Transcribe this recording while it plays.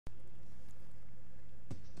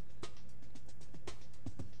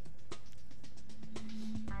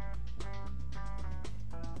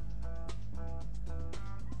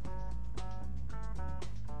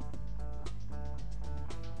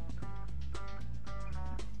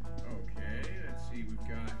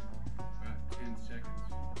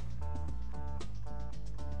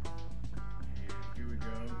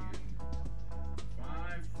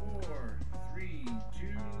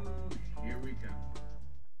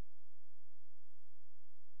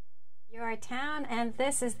YourTown, and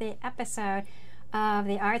this is the episode of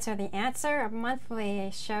The Arts Are the Answer, a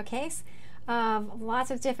monthly showcase of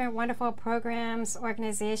lots of different wonderful programs,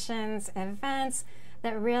 organizations, events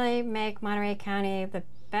that really make Monterey County the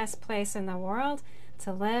best place in the world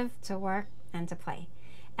to live, to work, and to play.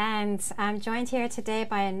 And I'm joined here today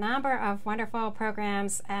by a number of wonderful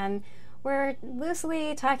programs, and we're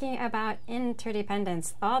loosely talking about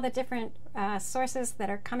interdependence, all the different sources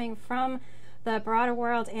that are coming from the broader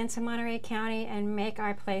world into Monterey County and make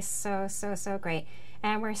our place so great.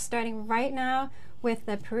 And we're starting right now with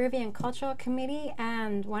the Peruvian Cultural Committee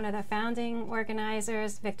and one of the founding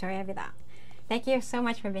organizers, Vidal. Thank you so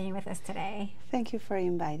much for being with us today. Thank you for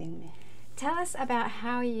inviting me. Tell us about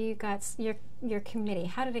how you got your committee.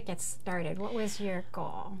 How did it get started? What was your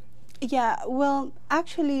goal? Yeah, well,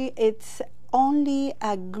 actually, it's only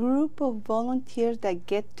a group of volunteers that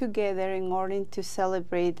get together in order to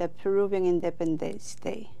celebrate the Peruvian Independence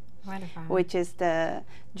Day. Wonderful. Which is the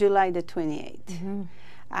July the 28th. Mm-hmm.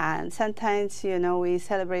 And sometimes, you know, we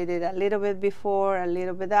celebrate it a little bit before, a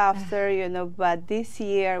little bit after, you know, but this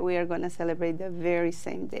year we are going to celebrate the very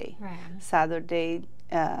same day, right. Saturday,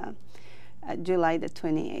 July the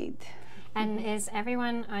 28th. And is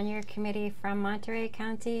everyone on your committee from Monterey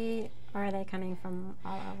County, or are they coming from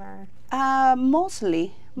all over?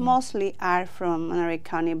 Mostly are from Monterey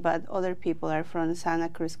County, but other people are from Santa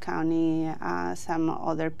Cruz County. Some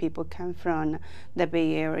other people come from the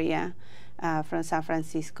Bay Area, from San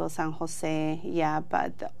Francisco, San Jose. Yeah,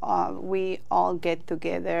 but we all get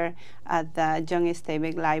together at the John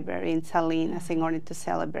Steinbeck Library in Salinas in order to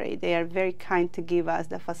celebrate. They are very kind to give us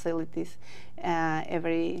the facilities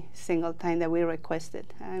every single time that we request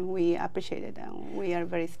it, and we appreciate it, and we are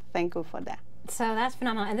very thankful for that. So that's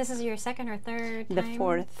phenomenal. And this is your second or third time? The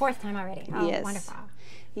fourth. Fourth time already. Oh, yes. Wonderful.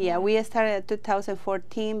 Yeah, we started in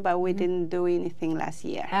 2014, but we didn't do anything last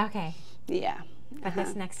year. Okay. Yeah. But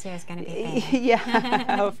this next year is going to be big.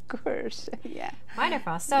 Yeah, of course. Yeah.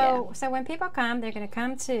 Wonderful. So when people come, they're going to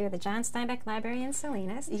come to the John Steinbeck Library in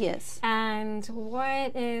Salinas. Yes. And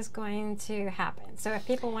what is going to happen? So if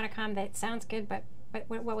people want to come, that sounds good, but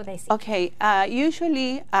what would they see? Okay.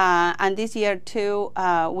 Usually, and this year too,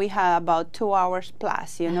 we have about 2 hours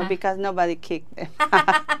plus, you know, because nobody kicked them.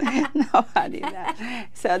 Nobody.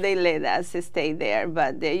 So they let us stay there.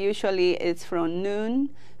 But usually it's from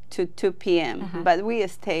noon to 2 p.m. But we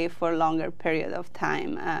stay for a longer period of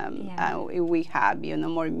time. We have, you know,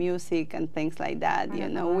 more music and things like that. You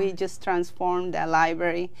know, we just transformed the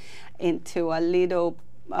library into a little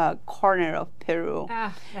corner of Peru.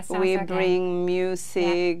 We bring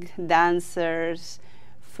music, dancers,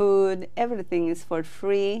 food, everything is for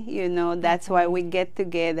free, you know. That's why we get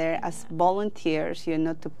together as volunteers, you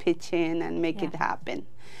know, to pitch in and make it happen.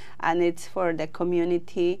 And it's for the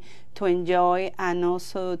community to enjoy and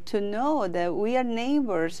also to know that we are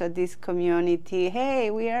neighbors of this community.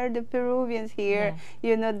 Hey, we are the Peruvians here.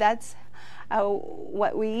 You know, that's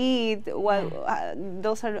what we eat.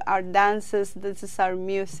 Those are our dances. This is our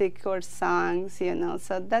music or songs. You know,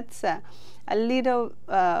 so that's a little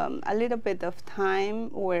bit of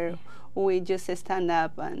time where we just stand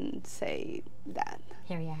up and say that.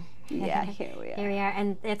 Here we are. Yeah, here we are. Here we are,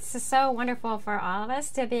 and it's so wonderful for all of us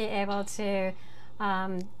to be able to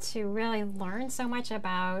really learn so much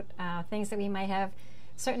about things that we might have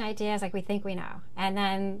certain ideas, like we think we know, and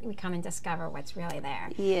then we come and discover what's really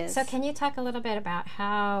there. Yes. So can you talk a little bit about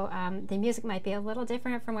how the music might be a little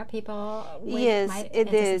different from what people might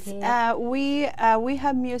it is. We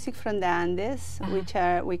have music from the Andes, which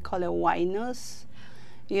we call it huaynos.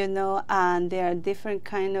 You know, and there are different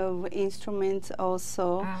kind of instruments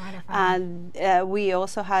also. And we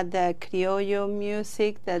also had the criollo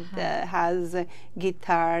music that has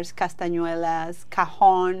guitars, castañuelas,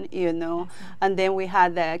 cajon, you know. And then we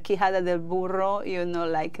had the quijada del burro, you know,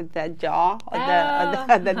 like the jaw, or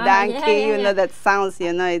the donkey, you know, that sounds,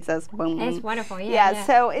 you know, it's a boom. It's wonderful,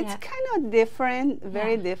 so it's kind of different,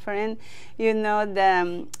 very different. You know,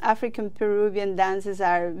 the African Peruvian dances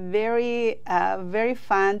are very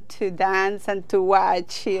fun to dance and to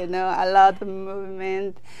watch, you know, a lot of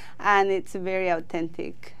movement, and it's very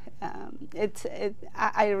authentic.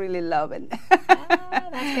 I really love it.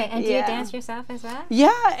 That's great. And do you dance yourself as well?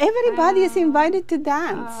 Yeah, everybody is invited to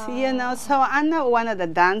dance, you know. So I'm not one of the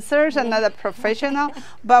dancers, I'm not a professional,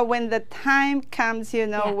 but when the time comes, you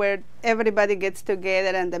know, where everybody gets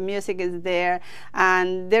together and the music is there,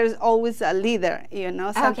 and there's always a leader, you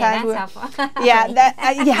know. Sometimes that's helpful. In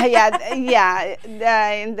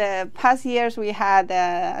the past years, we had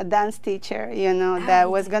a dance teacher, you know, that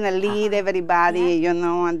was going to lead everybody, you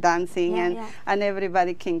know, and dancing, and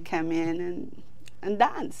everybody can come in and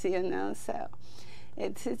dance, you know. So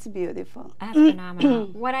It's beautiful. That's phenomenal.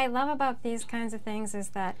 What I love about these kinds of things is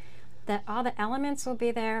that all the elements will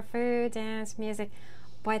be there, food, dance, music,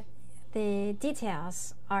 but the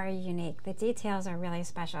details are unique. The details are really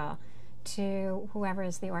special to whoever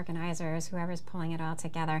is the organizers, whoever is pulling it all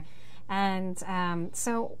together. And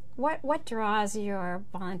so what draws your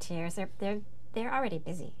volunteers? They're already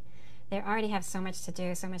busy. They already have so much to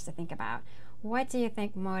do, so much to think about. What do you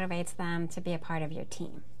think motivates them to be a part of your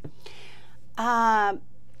team?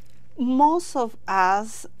 Most of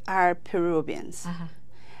us are Peruvians.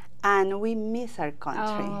 And we miss our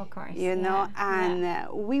country, oh, of course. you know, and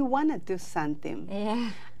we want to do something.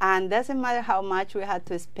 Yeah. And doesn't matter how much we had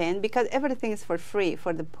to spend, because everything is for free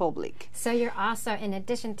for the public. So you're also, in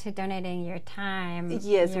addition to donating your time,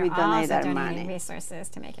 yes, we donate also our donating money, resources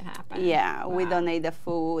to make it happen. Yeah, wow. we donate the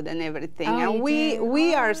food and everything, oh, and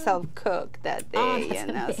we ourselves cook that day, oh, that's you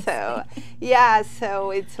know. amazing. So yeah, so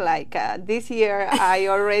it's like this year I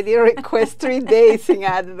already request 3 days in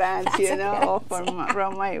advance, that's you know, amazing.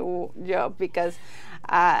 from my job, because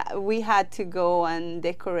we had to go and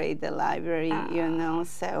decorate the library, you know,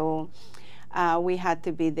 so we had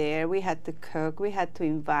to be there, we had to cook, we had to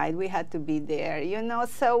invite, we had to be there, you know,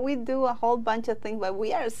 so we do a whole bunch of things, but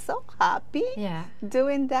we are so happy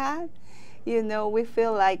doing that, you know. We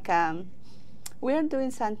feel like we are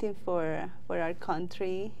doing something for our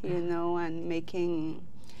country, you know, and making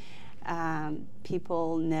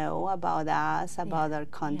people know about us, about our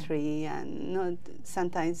country, and you know,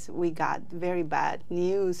 sometimes we got very bad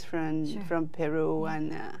news from Peru,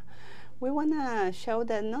 and we want to show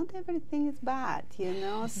that not everything is bad, you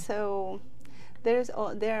know. So there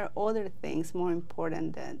are other things more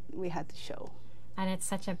important that we had to show. And it's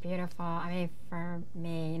such a beautiful, I mean, for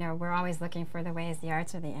me, you know, we're always looking for the ways the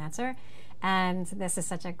arts are the answer, and this is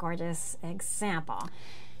such a gorgeous example.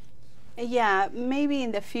 Yeah, maybe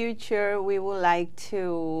in the future we would like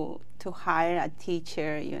to hire a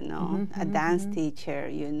teacher, you know, a dance teacher,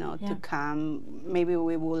 you know, to come. Maybe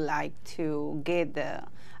we would like to get a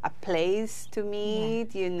place to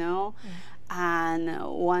meet, you know, and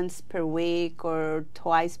once per week or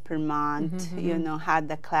twice per month, you know, had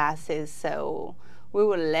the classes, so we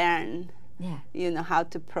will learn, you know, how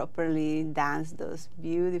to properly dance those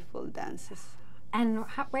beautiful dances. And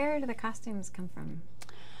where do the costumes come from?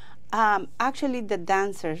 Actually, the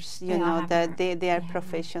dancers, you know, they are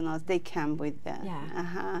professionals. They come with them.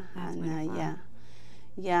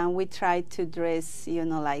 Yeah, and we try to dress, you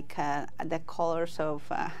know, like the colors of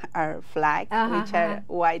our flag, which are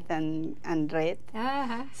white and red.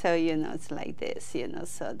 So, you know, it's like this, you know.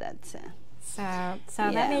 So that's. So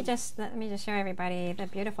let me just show everybody the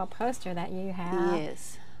beautiful poster that you have.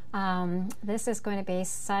 Yes. This is going to be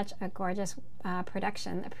such a gorgeous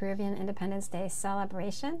production, the Peruvian Independence Day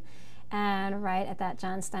celebration, and right at that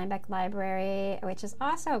John Steinbeck Library, which is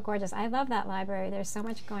also gorgeous. I love that library. There's so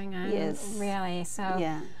much going on, really. So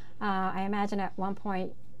I imagine at one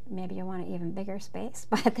point maybe you want an even bigger space,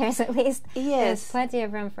 but there's at least there's plenty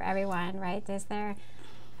of room for everyone, right? Is there?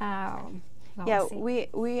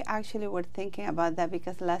 We actually were thinking about that,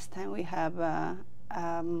 because last time we have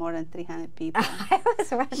more than 300 people. I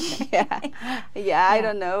was wondering. I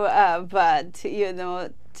don't know, but you know,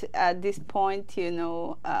 at this point, you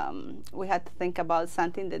know, we had to think about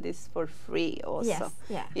something that is for free also.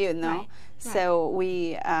 You know, so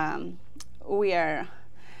we are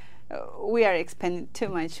expending too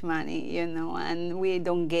much money, you know, and we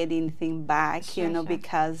don't get anything back, you know,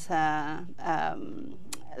 because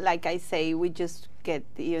like I say, we just get,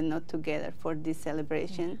 you know, together for this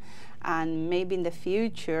celebration. And maybe in the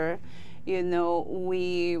future, you know,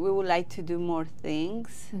 we would like to do more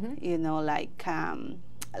things, you know, like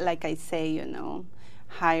I say, you know,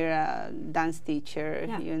 hire a dance teacher,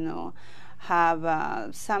 you know, have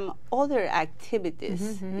some other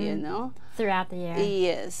activities, you know. Throughout the year.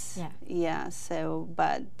 Yes. Yeah. So,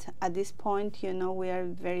 but at this point, you know, we are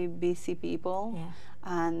very busy people,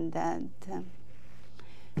 and that.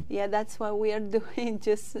 That's what we are doing,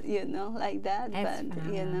 just, you know, like that. That's but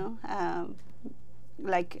phenomenal. You know,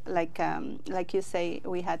 like you say,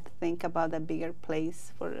 we had to think about a bigger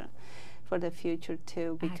place for the future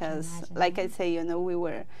too, because like I say, you know, we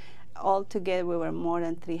were all together, we were more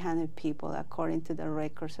than 300 people according to the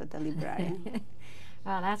records of the librarian.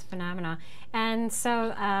 Oh, that's phenomenal. And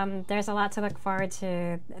so there's a lot to look forward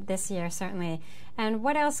to this year, certainly. And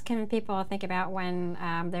what else can people think about when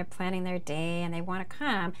they're planning their day and they want to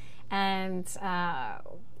come? And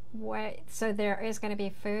so there is going to be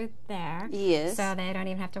food there. Yes. So they don't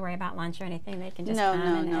even have to worry about lunch or anything. They can just come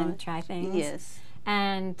and try things. Yes.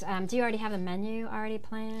 And do you already have the menu already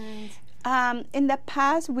planned? In the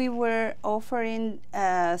past, we were offering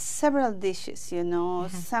several dishes, you know.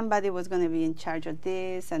 Somebody was going to be in charge of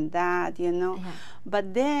this and that, you know.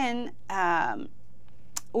 But then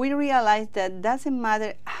we realized that doesn't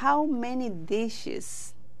matter how many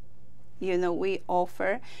dishes, you know, we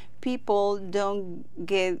offer. People don't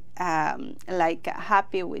get like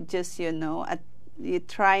happy with just, you know, you're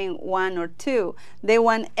trying one or two. They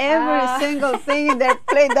want every single thing in their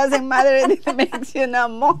plate. Doesn't matter if it makes, you know,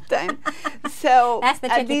 more time. So that's the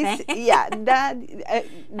tricky thing. Yeah,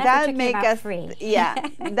 that make us free.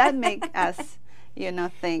 that make us, you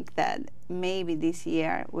know, think that maybe this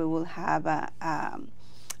year we will have a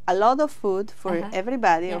lot of food for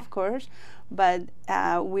everybody, of course. But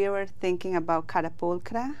we were thinking about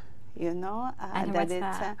carapulcra. You know, and what's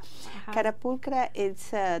that? Carapulcra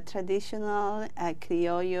is a traditional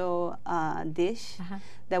criollo dish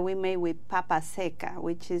that we made with papa seca,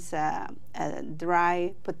 which is a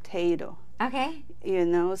dry potato. Okay. You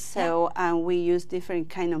know, so we use different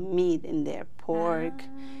kind of meat in there, pork,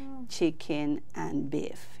 chicken, and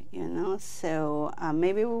beef. You know, so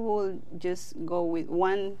maybe we will just go with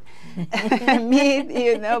one meat,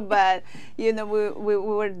 you know, but, you know, we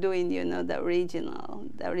were doing, you know, the original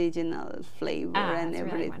flavor and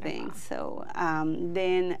everything. Really so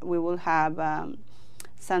then we will have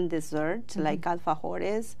some desserts like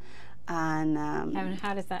alfajores. And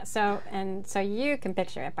how does that, so you can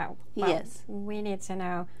picture it, but yes, we need to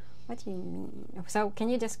know, what do you mean? So can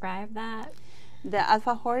you describe that? The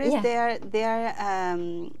alfajores,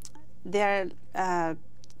 they're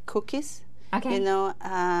cookies, you know,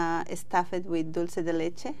 stuffed with dulce de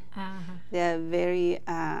leche. They're very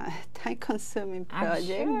time-consuming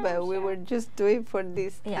project, but we were just doing for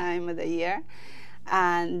this time of the year.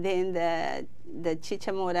 And then the chicha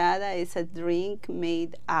morada is a drink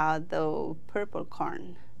made out of purple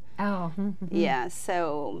corn. Oh. Yeah,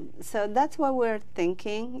 so that's what we're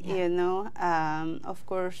thinking, you know, of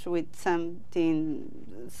course with something,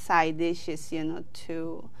 side dishes, you know,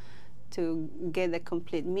 to get a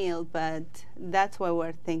complete meal, but that's what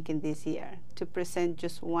we're thinking this year, to present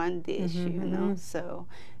just one dish, you know, so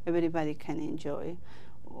everybody can enjoy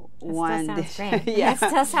one dish. Great. It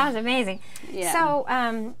still sounds amazing. So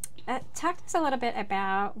talk to us a little bit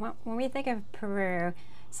about, when we think of Peru,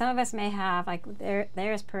 some of us may have, like,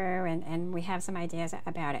 there's Peru, and we have some ideas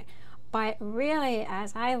about it. But really,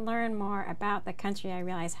 as I learn more about the country, I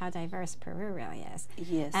realize how diverse Peru really is.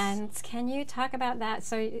 Yes. And can you talk about that?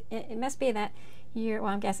 So it must be that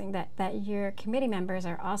I'm guessing that your committee members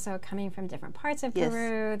are also coming from different parts of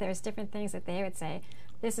Peru. There's different things that they would say,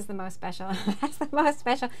 this is the most special, that's the most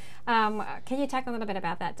special. Can you talk a little bit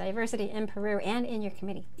about that diversity in Peru and in your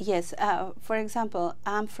committee? Yes. For example,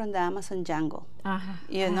 I'm from the Amazon jungle.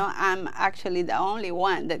 You know, I'm actually the only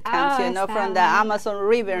one that comes, you know, from the Amazon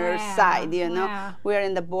River side, you know. We're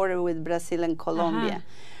in the border with Brazil and Colombia.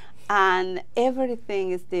 And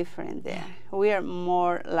everything is different there. We are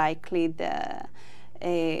more likely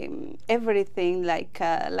everything like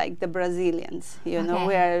the Brazilians, you know.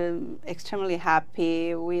 We are extremely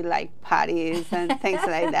happy. We like parties and things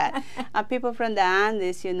like that. And people from the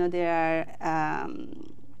Andes, you know, they are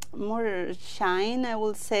more shy, I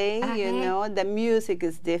will say. You know, the music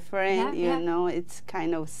is different. You know, it's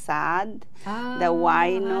kind of sad. The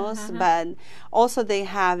huaynos, but also they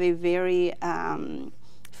have a very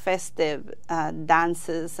festive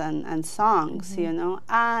dances and songs, you know.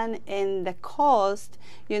 And in the coast,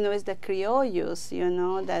 you know, it's the criollos, you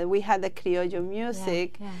know, that we have the criollo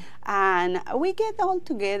music. And we get all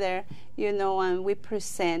together, you know, and we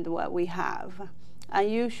present what we have. And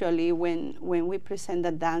usually when we present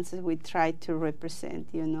the dances, we try to represent,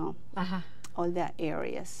 you know, all the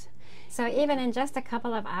areas. So even in just a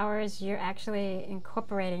couple of hours, you're actually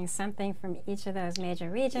incorporating something from each of those major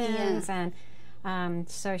regions, and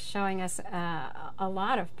so showing us a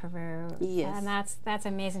lot of Peru. And that's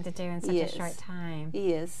amazing to do in such a short time.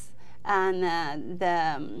 And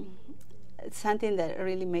something that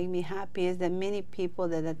really made me happy is that many people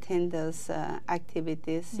that attend those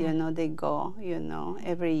activities, you know, they go, you know,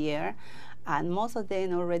 every year. And most of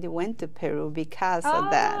them already went to Peru because of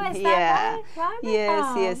that. Is that right?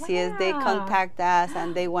 Yes. They contact us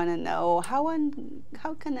and they want to know how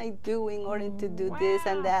can I do in order to do this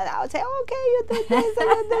and that. I'll say, okay, you do this and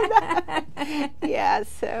you do that.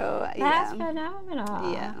 That's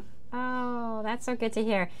phenomenal. Oh, that's so good to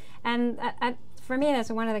hear. And for me, that's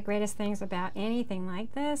one of the greatest things about anything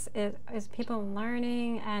like this is people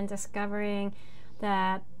learning and discovering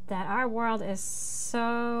that our world is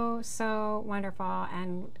so wonderful,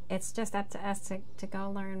 and it's just up to us to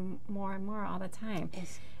go learn more and more all the time.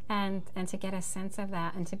 Yes. And to get a sense of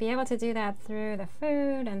that, and to be able to do that through the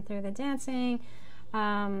food and through the dancing.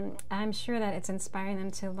 I'm sure that it's inspiring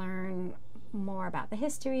them to learn more about the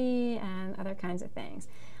history and other kinds of things.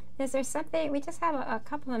 Is there something, we just have a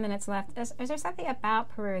couple of minutes left, is there something about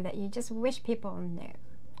Peru that you just wish people knew?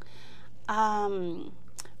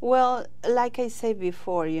 Well, like I said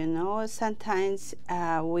before, you know, sometimes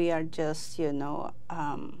we are just, you know,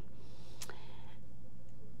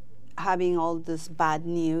 having all this bad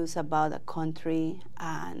news about a country,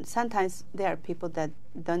 and sometimes there are people that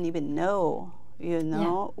don't even know, you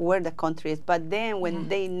know, where the country is. But then when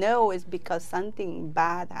they know, it's because something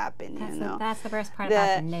bad happened, you know. That's the worst part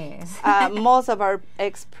about the news. Most of our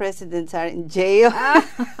ex-presidents are in jail.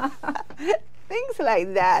 Things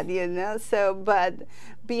like that, you know. So, but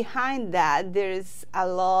behind that, there's a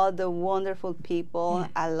lot of wonderful people,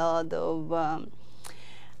 a lot of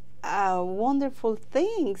wonderful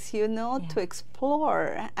things, you know, to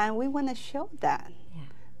explore, and we want to show that.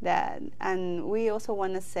 And we also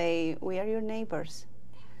want to say we are your neighbors,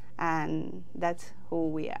 and that's who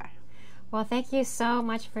we are. Well, thank you so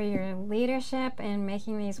much for your leadership in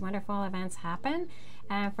making these wonderful events happen,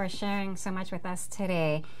 and for sharing so much with us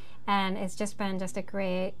today. And it's just been a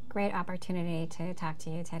great opportunity to talk to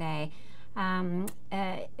you today.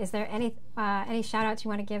 Is there any shout outs you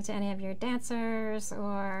want to give to any of your dancers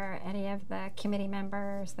or any of the committee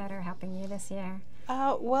members that are helping you this year?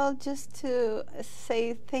 Well, just to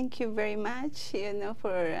say thank you very much, you know,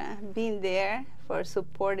 for being there, for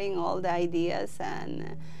supporting all the ideas,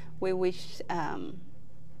 and we wish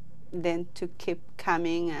them to keep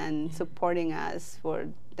coming and supporting us for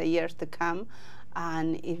the years to come.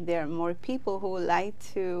 And if there are more people who would like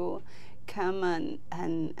to come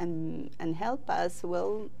and help us,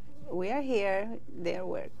 well, we are here, their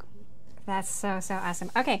work. That's so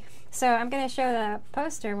awesome. Okay, so I'm going to show the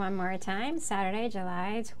poster one more time. Saturday,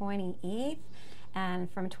 July 28th,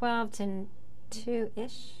 and from 12 to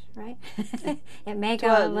 2-ish, right? It may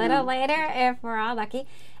go a little later if we're all lucky,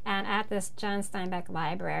 and at this John Steinbeck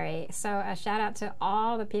Library. So a shout out to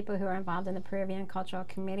all the people who are involved in the Peruvian Cultural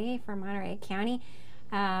Committee for Monterey County,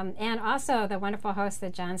 and also the wonderful host, the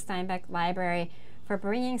John Steinbeck Library, for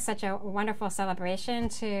bringing such a wonderful celebration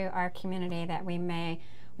to our community that we may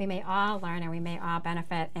all learn and we may all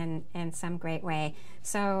benefit in some great way.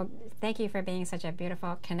 So thank you for being such a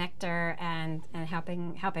beautiful connector and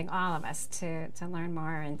helping all of us to learn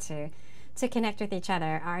more and to connect with each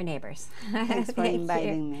other, our neighbors. Thanks for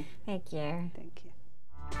inviting me. Thank you. Thank you.